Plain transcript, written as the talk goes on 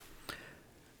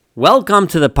Welcome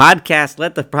to the podcast,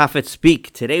 Let the Prophet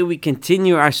Speak. Today we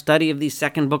continue our study of the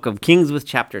second book of Kings with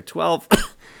chapter 12,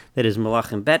 that is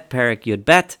Malachim Bet, Perek Yud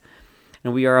Bet,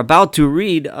 and we are about to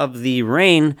read of the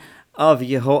reign of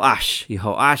Yehoash.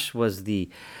 Yehoash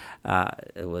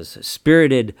was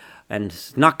spirited and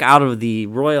snuck out of the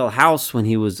royal house when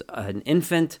he was an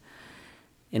infant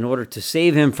in order to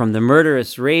save him from the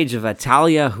murderous rage of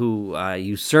Athaliah, who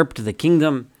usurped the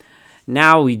kingdom.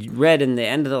 Now we read in the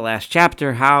end of the last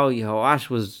chapter how Yehoash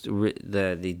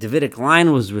the Davidic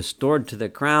line was restored to the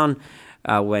crown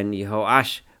when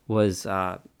Yehoash was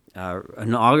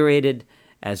inaugurated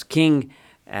as king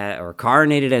or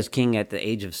coronated as king at the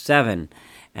age of 7,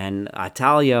 and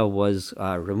Athaliah was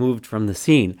removed from the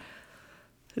scene.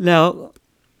 Now,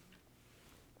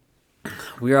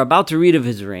 we are about to read of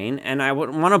his reign, and I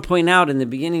want to point out in the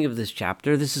beginning of this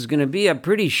chapter, this is going to be a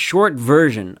pretty short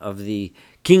version of the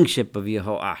kingship of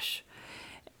Yehoash.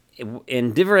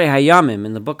 In Divrei Hayamim,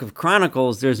 in the book of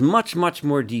Chronicles, there's much, much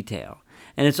more detail,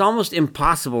 and it's almost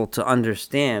impossible to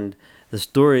understand the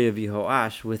story of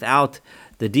Yehoash without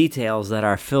the details that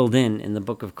are filled in the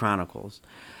book of Chronicles.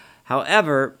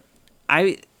 However,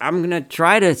 I'm going to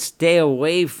try to stay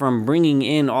away from bringing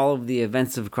in all of the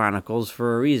events of Chronicles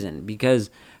for a reason, because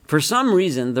for some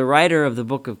reason, the writer of the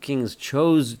book of Kings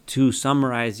chose to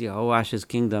summarize Yehoash's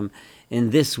kingdom in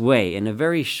this way, in a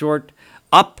very short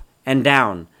up and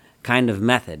down kind of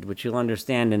method, which you'll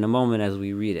understand in a moment as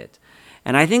we read it.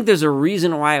 And I think there's a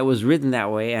reason why it was written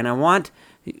that way, and I want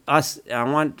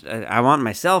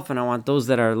myself, and I want those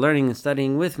that are learning and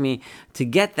studying with me to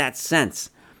get that sense,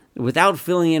 without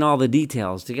filling in all the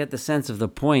details, to get the sense of the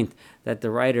point that the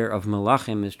writer of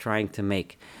Malachim is trying to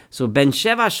make. So, Ben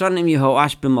Sheva Shanim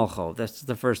Yehoash b'Malcho, that's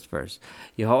the first verse.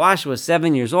 Yehoash was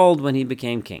 7 years old when he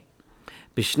became king.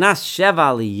 Bishnas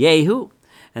Sheva li Yehu,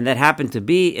 and that happened to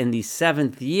be in the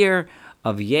 7th year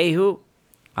of Yehu,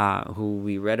 who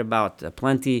we read about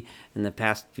plenty in the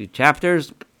past few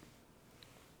chapters.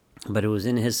 But it was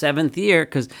in his 7th year,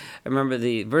 because remember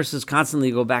the verses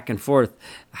constantly go back and forth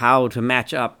how to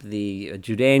match up the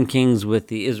Judean kings with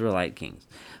the Israelite kings.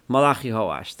 Malach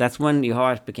Yehoash, that's when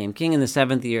Yehoash became king in the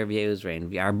 7th year of Yehu's reign.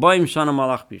 V'arboim shana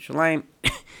malach b'Yerushalayim.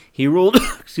 He ruled,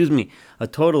 a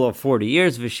total of 40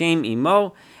 years. V'shem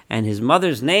imo, and his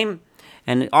mother's name.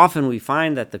 And often we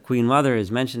find that the queen mother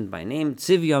is mentioned by name,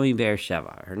 Tzivya mi Be'er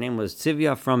Sheva. Her name was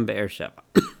Tzivya from Be'er Sheva.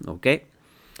 Okay?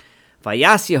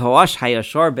 Vayas Yehoash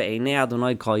hayashar be'einei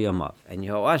Adonai kol yamav. And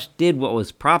Yehoash did what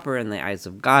was proper in the eyes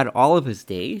of God all of his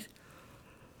days.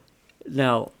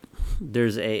 Now,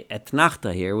 there's a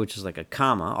etnachta here, which is like a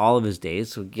comma, all of his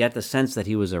days, so you get the sense that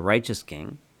he was a righteous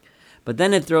king. But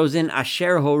then it throws in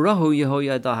Asher horahu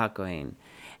Yehoyada HaKohen,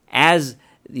 as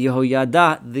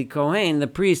Yehoyada the Kohen, the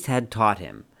priest, had taught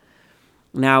him.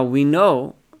 Now, we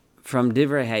know from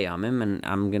Divrei Hayamim, and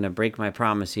I'm going to break my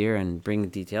promise here and bring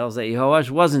details, that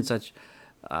Yehoash wasn't such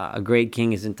a great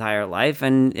king his entire life,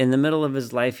 and in the middle of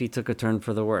his life he took a turn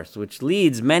for the worse, which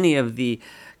leads many of the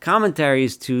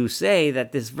commentaries to say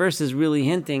that this verse is really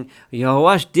hinting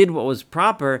Yehoash did what was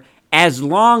proper as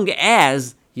long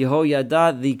as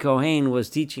Yehoyada the Kohen was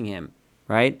teaching him,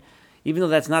 right? Even though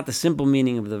that's not the simple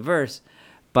meaning of the verse,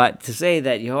 but to say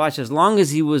that Yehoash, as long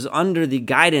as he was under the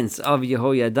guidance of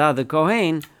Yehoyada the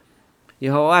Kohen,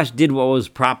 Yehoash did what was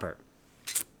proper.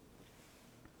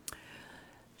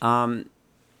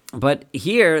 But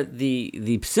here,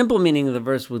 the simple meaning of the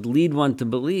verse would lead one to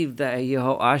believe that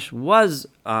Yehoash was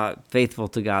faithful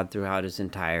to God throughout his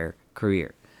entire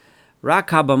career. Rak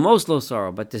habamos lo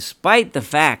saro, but despite the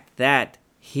fact that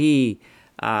he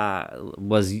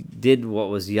did what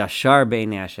was yashar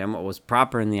b'einei Hashem, what was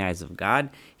proper in the eyes of God,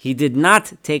 he did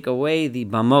not take away the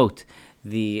bamot.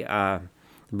 The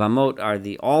bamot are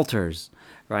the altars,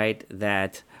 right,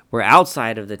 that were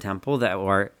outside of the temple, that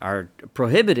are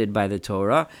prohibited by the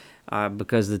Torah,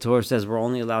 because the Torah says we're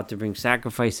only allowed to bring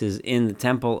sacrifices in the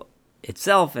temple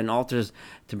itself, and altars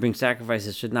to bring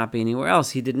sacrifices should not be anywhere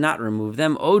else. He did not remove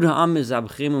them.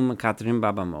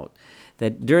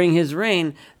 That during his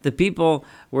reign, the people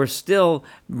were still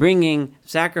bringing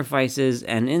sacrifices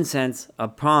and incense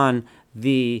upon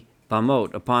the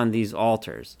bamot, upon these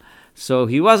altars. So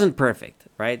he wasn't perfect,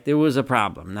 right? There was a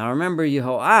problem. Now remember,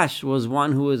 Yehoash was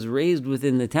one who was raised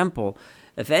within the temple.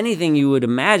 If anything, you would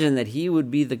imagine that he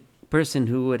would be the person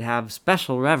who would have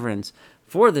special reverence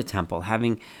for the temple,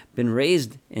 having been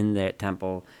raised in the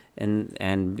temple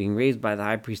and being raised by the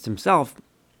high priest himself.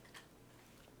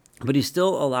 But he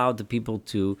still allowed the people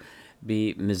to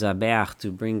be mizabeach,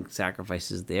 to bring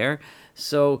sacrifices there.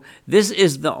 So this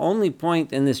is the only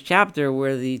point in this chapter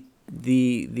where the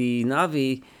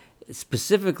Navi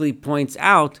specifically points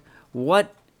out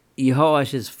what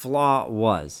Yehoash's flaw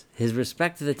was. His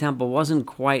respect to the temple wasn't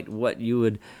quite what you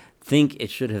would think it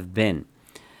should have been.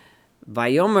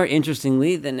 Vayomer,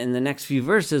 interestingly, then in the next few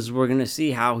verses, we're going to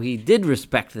see how he did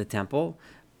respect the temple,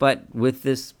 but with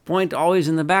this point always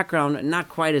in the background, not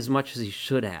quite as much as he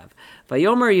should have.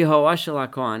 Vayomer Yehoash el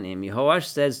HaKohanim, Yehoash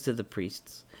says to the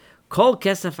priests, Kol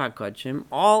kesef HaKodshim,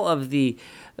 all of the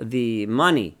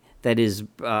money that is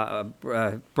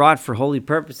brought for holy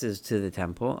purposes to the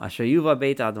temple, Asher Yuva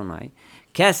Beit Adonai,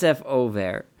 kesef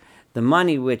over, the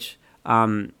money which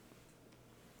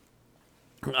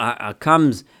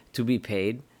comes to be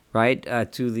paid,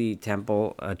 right, to the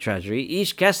temple treasury.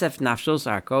 Ish kesef nafshos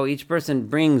arko. Each person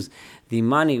brings the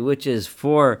money which is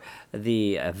for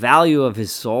the value of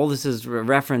his soul. This is a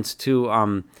reference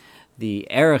to the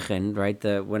erechin, right?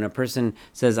 When a person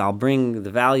says, "I'll bring the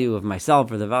value of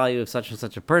myself" or the value of such and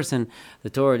such a person, the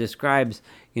Torah describes,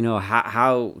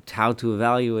 how to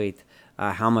evaluate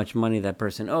how much money that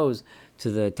person owes to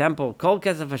the temple. Kol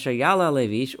kesef asher yala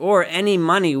levish, or any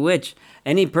money which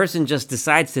any person just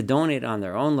decides to donate on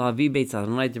their own, lavi beit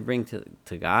Adonai, to bring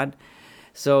to God.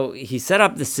 So he set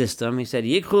up the system. He said,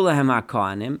 Yikhu lahem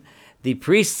hakohanim, the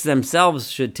priests themselves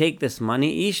should take this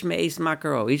money. Ish me'is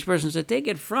makaro, each person should take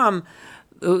it from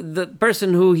the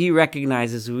person who he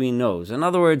recognizes, who he knows. In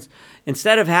other words,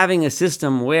 instead of having a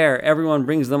system where everyone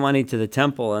brings the money to the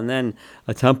temple and then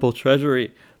a temple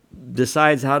treasury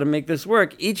decides how to make this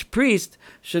work, each priest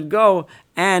should go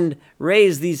and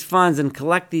raise these funds and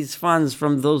collect these funds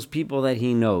from those people that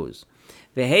he knows.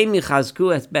 And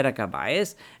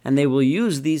they will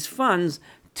use these funds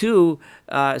to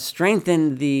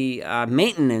strengthen the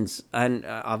maintenance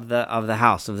of the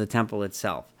house, of the temple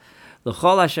itself.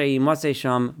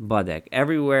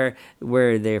 Everywhere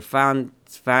where they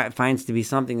finds to be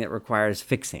something that requires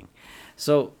fixing.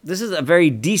 So this is a very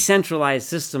decentralized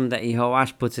system that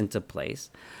Yehoash puts into place,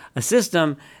 a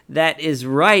system that is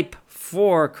ripe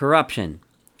for corruption,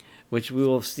 which we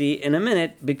will see in a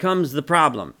minute becomes the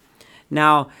problem.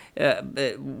 Now,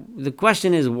 the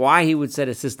question is why he would set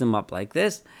a system up like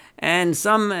this, and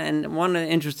one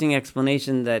interesting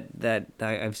explanation that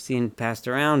I've seen passed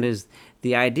around is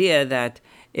the idea that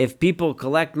if people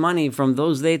collect money from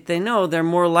those they know, they're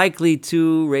more likely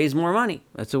to raise more money.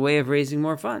 That's a way of raising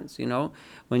more funds.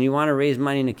 When you want to raise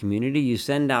money in a community, you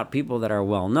send out people that are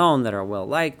well known, that are well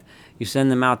liked. You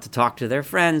send them out to talk to their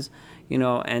friends,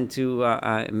 and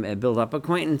to build up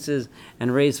acquaintances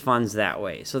and raise funds that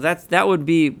way. So that would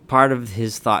be part of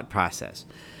his thought process.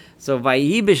 So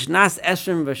Vayihi b'shnas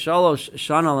esrim v'shalosh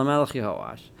shana lemelech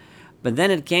Yehoash. But then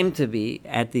it came to be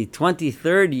at the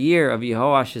 23rd year of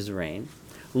Yehoash's reign.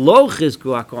 Lo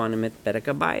chizku hakohanim et perek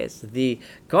habayis. The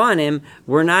Kohanim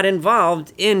were not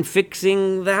involved in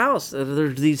fixing the house.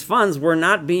 These funds were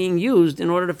not being used in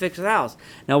order to fix the house.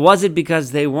 Now, was it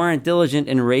because they weren't diligent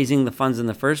in raising the funds in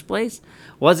the first place?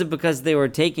 Was it because they were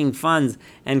taking funds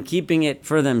and keeping it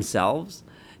for themselves?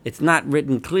 It's not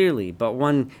written clearly, but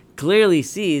one clearly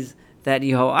sees that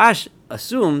Yehoash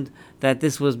assumed that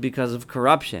this was because of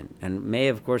corruption, and may,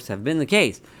 of course, have been the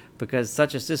case, because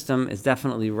such a system is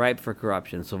definitely ripe for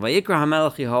corruption. So Vayikra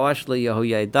HaMelech Yehoash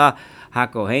leYehoyada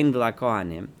HaKohen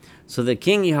v'LaKohanim. So the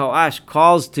king Yehoash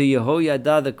calls to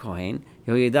Yehoyada the Kohen,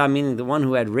 Yehoyada meaning the one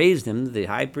who had raised him, the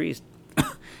high priest,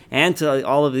 and to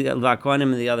all of the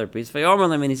Kohanim and the other priests.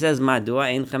 And he says, Madua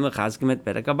einchem mechazkim et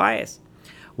perek habayis.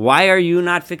 Why are you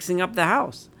not fixing up the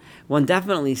house? One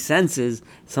definitely senses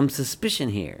some suspicion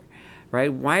here,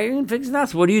 right? Why are you fixing the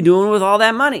house? What are you doing with all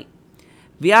that money?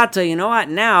 Viata, you know what?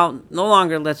 Now, no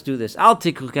longer let's do this. Al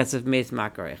tikul kesef meis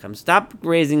makarechem. Stop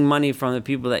raising money from the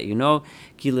people that you know.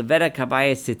 Ki leveda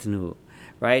kabayis titnu.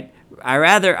 Right?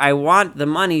 I want the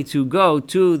money to go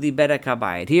to the Beda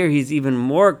Kabayit. Here he's even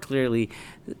more clearly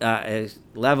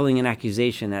leveling an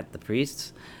accusation at the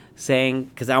priests, saying,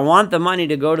 because I want the money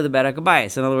to go to the Beda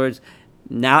Kabayit. In other words,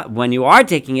 now when you are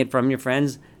taking it from your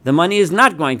friends, the money is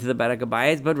not going to the Beda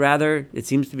Kabayit, but rather it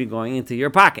seems to be going into your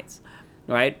pockets.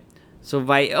 Right? So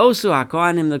Vayosu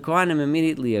HaKohanim, the Kohanim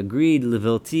immediately agreed,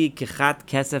 Levilti kechat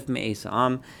kesef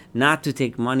me'esam, not to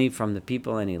take money from the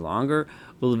people any longer,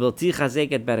 Ulevilti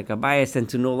chazek et perek habayis, and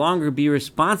to no longer be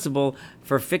responsible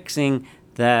for fixing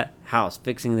the house,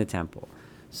 fixing the temple.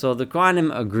 So the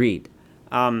Kohanim agreed.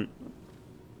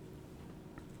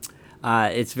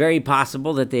 It's very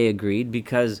possible that they agreed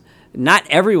because not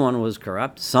everyone was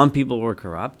corrupt. Some people were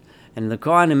corrupt, and the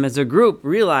Kohanim as a group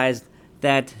realized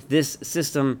that this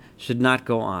system should not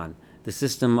go on. The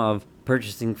system of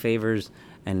purchasing favors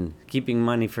and keeping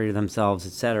money for themselves,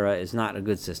 etc., is not a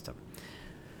good system.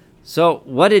 So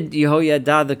what did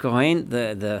Yehoyada the Kohen,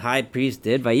 the high priest,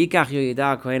 did? Vayikach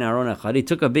Yehoyada Kohen Aron Echad. He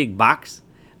took a big box,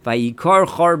 Vayikor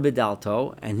chor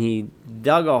b'dalto, and he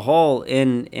dug a hole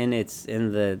in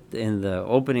the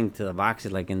opening to the box,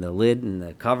 like in the lid and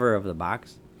the cover of the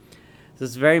box.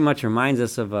 This very much reminds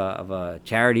us of a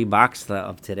charity box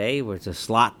of today, where it's a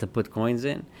slot to put coins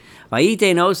in. And he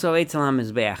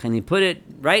put it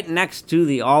right next to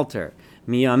the altar,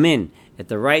 miyamin, at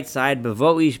the right side,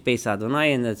 bevoish beis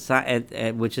Adonai,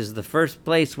 which is the first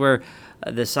place where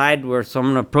the side where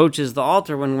someone approaches the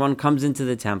altar when one comes into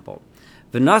the temple.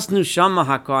 V'nasnu shama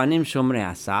hakohanim shomrei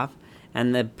asaf,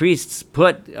 and the priests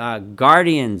put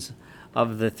guardians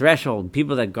of the threshold,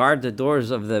 people that guard the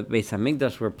doors of the Beis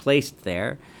Hamikdash, were placed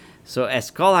there. So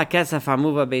eskol hakesef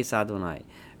hamuva beis Adonai,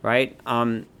 right?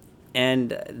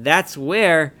 And that's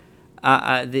where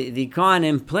the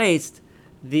Kohanim placed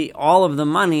all of the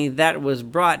money that was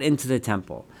brought into the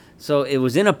temple. So it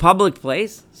was in a public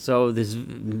place, so there's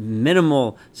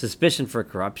minimal suspicion for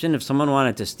corruption. If someone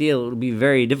wanted to steal, it would be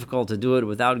very difficult to do it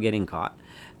without getting caught.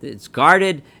 It's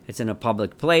guarded, it's in a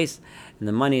public place, and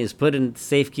the money is put in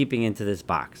safekeeping into this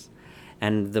box.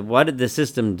 And what did the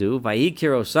system do?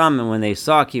 Vayikir osam, and when they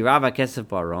saw kirava kesef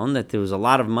baron, that there was a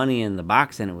lot of money in the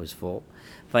box and it was full.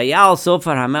 Vayal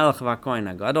sofar hamelech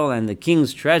v'kohen hagadol, and the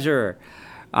king's treasurer,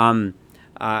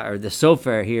 or the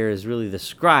sofer here is really the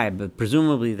scribe, but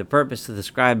presumably the purpose of the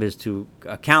scribe is to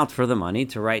account for the money,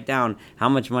 to write down how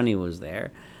much money was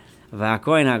there.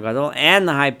 V'hakohen hagadol, and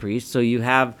the high priest. So you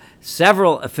have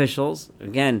several officials,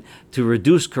 again, to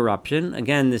reduce corruption.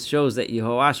 Again, this shows that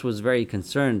Yehoash was very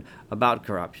concerned about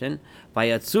corruption.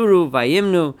 Vayatsuru,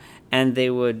 vayimnu, and they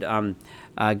would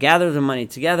gather the money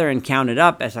together and count it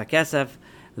up as hakesef,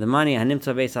 the money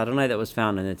hanimtza beis Adonai that was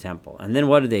found in the temple. And then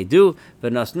what did they do?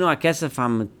 V'nasnu hakesef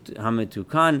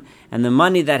hametukan, and the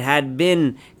money that had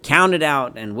been counted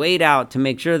out and weighed out to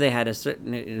make sure they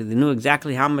knew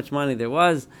exactly how much money there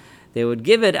was, they would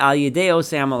give it al yidei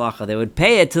osei hamalacha. They would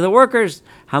pay it to the workers,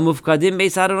 hamufkadim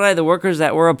beis Adonai, the workers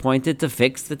that were appointed to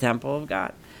fix the temple of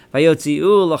God.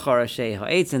 Vayotziu l'chorashei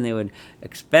ha'etz, and they would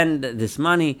expend this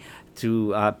money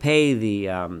to pay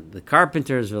the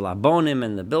carpenters, v'labonim,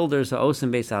 and the builders,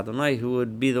 ha'osim beis Adonai, who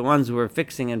would be the ones who were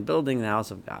fixing and building the house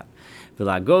of God,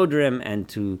 v'lagodrim, and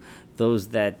to those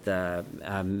that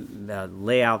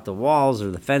lay out the walls or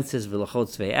the fences, v'lachot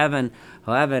tzvei even,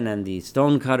 and the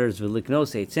stone cutters,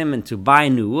 v'liknos eitzim, and to buy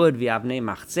new wood, v'avnei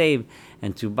machzev,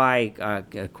 and to buy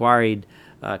quarried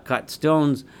cut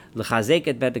stones, l'chazek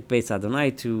et betek beis Adonai,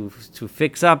 to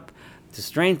fix up, to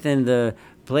strengthen the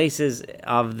places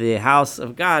of the house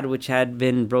of God which had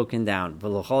been broken down,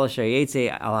 and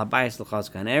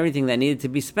everything that needed to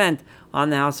be spent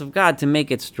on the house of God to make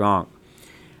it strong.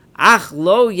 Ach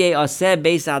lo ye'aseh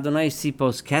beis Adonai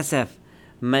sipos kesef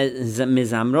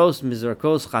mizamros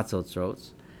mizorkos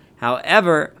chatzotzros.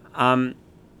 However,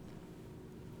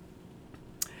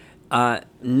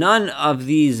 none of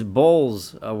these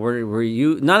bowls were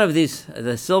used. None of the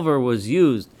silver was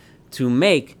used to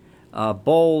make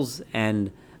bowls,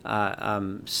 and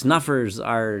snuffers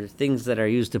are things that are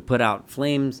used to put out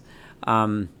flames,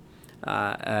 and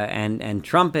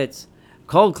trumpets.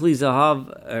 Kol kli zahav,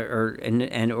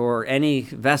 or any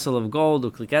vessel of gold,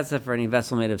 or kli kesef, or any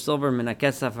vessel made of silver, min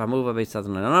hakesef hamuva beis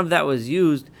Adonai. None of that was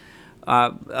used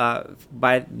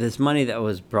by this money that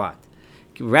was brought.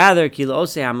 Rather, kilo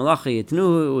osei hamalacha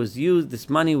yitnuhu, it was used. This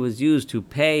money was used to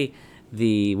pay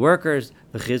the workers,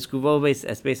 v'chizkuvo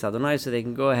beis Adonai, so they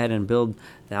can go ahead and build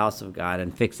the house of God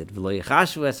and fix it. V'lo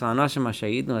yichashu es ha'anashim asher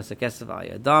yidnu es hakesef al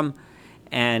yadam,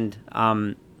 and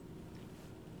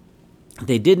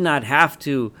they did not have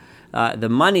to, the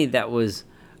money that was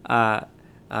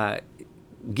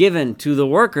given to the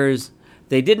workers,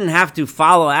 they didn't have to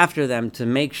follow after them to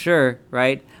make sure,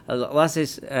 right?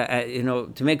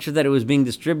 To make sure that it was being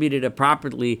distributed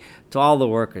properly to all the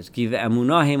workers.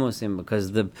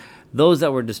 Because those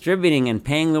that were distributing and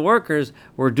paying the workers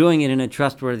were doing it in a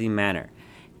trustworthy manner.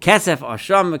 Kesef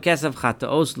asham v'kesef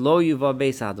chataos lo yuva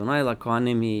beis Adonai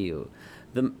lakohanim hiyu.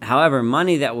 However,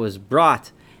 money that was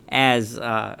brought as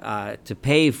to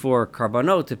pay for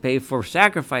karbanot, to pay for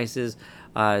sacrifices,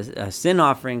 sin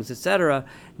offerings, etc.,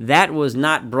 that was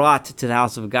not brought to the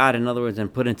house of God, in other words,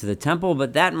 and put into the temple,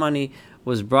 but that money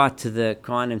was brought to the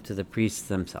Kohanim, to the priests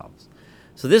themselves.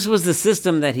 So this was the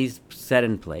system that he set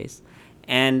in place,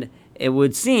 and it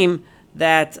would seem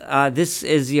that this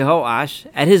is Yehoash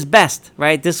at his best,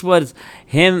 right? This was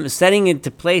him setting into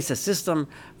place a system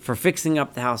for fixing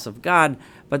up the house of God.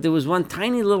 But there was one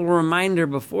tiny little reminder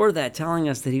before that telling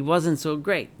us that he wasn't so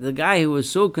great. The guy who was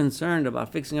so concerned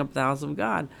about fixing up the house of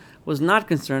God was not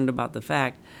concerned about the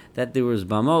fact that there was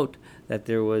bamot, that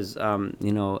there was,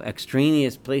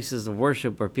 extraneous places of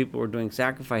worship where people were doing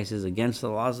sacrifices against the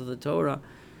laws of the Torah.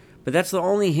 But that's the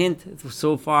only hint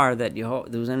so far that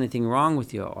there was anything wrong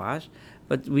with Yehoash.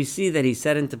 But we see that he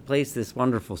set into place this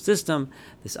wonderful system,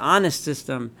 this honest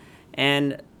system,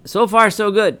 and so far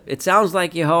so good. It sounds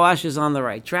like Yehoash is on the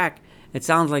right track. It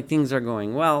sounds like things are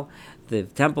going well. The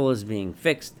temple is being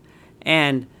fixed,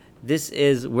 and this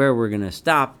is where we're going to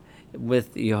stop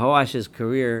with Yehoash's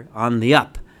career on the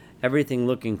up. Everything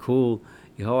looking cool.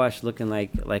 Yehoash looking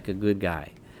like a good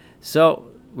guy.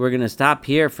 So we're going to stop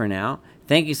here for now.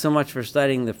 Thank you so much for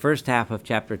studying the first half of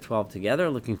chapter 12 together.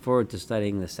 Looking forward to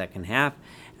studying the second half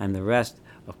and the rest,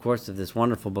 of course, of this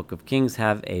wonderful book of Kings.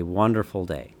 Have a wonderful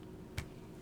day.